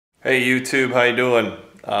Hey YouTube, how you doing?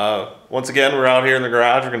 Once again, we're out here in the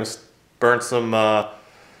garage. We're gonna burn some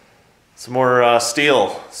more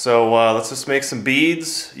steel. So let's just make some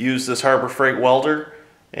beads. Use this Harbor Freight welder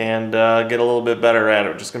and get a little bit better at it.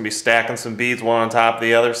 We're just gonna be stacking some beads one on top of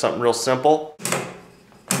the other. Something real simple.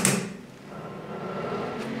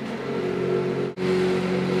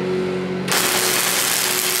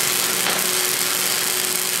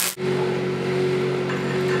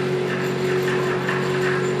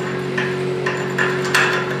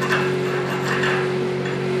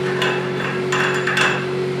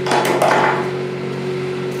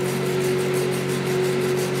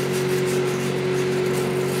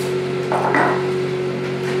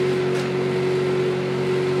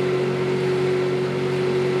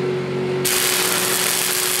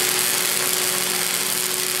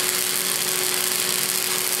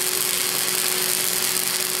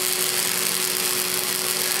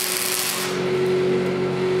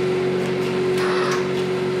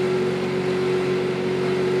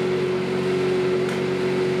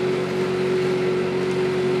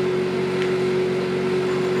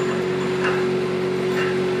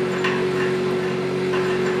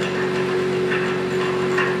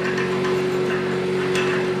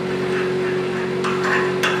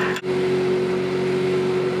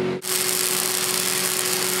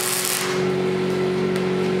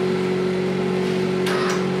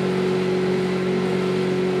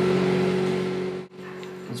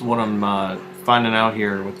 What I'm finding out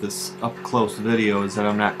here with this up-close video is that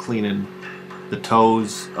I'm not cleaning the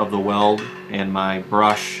toes of the weld, and my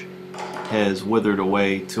brush has withered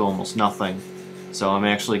away to almost nothing. So I'm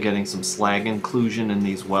actually getting some slag inclusion in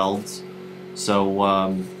these welds.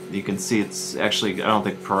 So you can see it's actually, I don't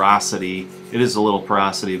think porosity, it is a little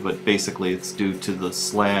porosity, but basically it's due to the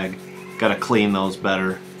slag. Got to clean those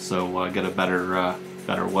better, so get a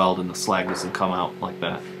better weld and the slag doesn't come out like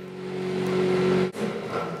that.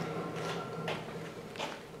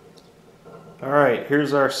 Alright,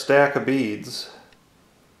 here's our stack of beads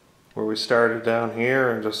where we started down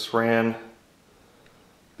here and just ran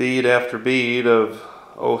bead after bead of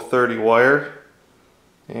 030 wire,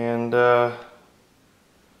 and so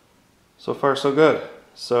far so good.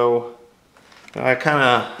 So I kind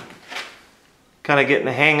of getting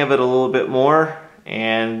the hang of it a little bit more,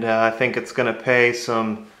 and I think it's going to pay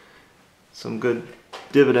some good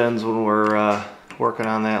dividends when we're working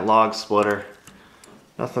on that log splitter.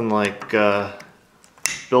 Nothing like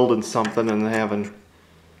building something and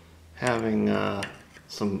having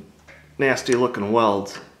some nasty looking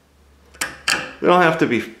welds. They don't have to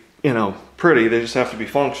be, you know, pretty, they just have to be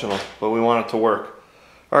functional, but we want it to work.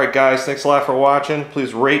 Alright guys, thanks a lot for watching.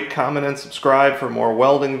 Please rate, comment, and subscribe for more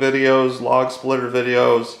welding videos, log splitter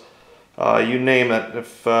videos, you name it.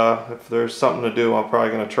 If there's something to do, I'm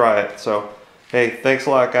probably going to try it. So, hey, thanks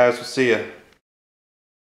a lot guys, we'll see you.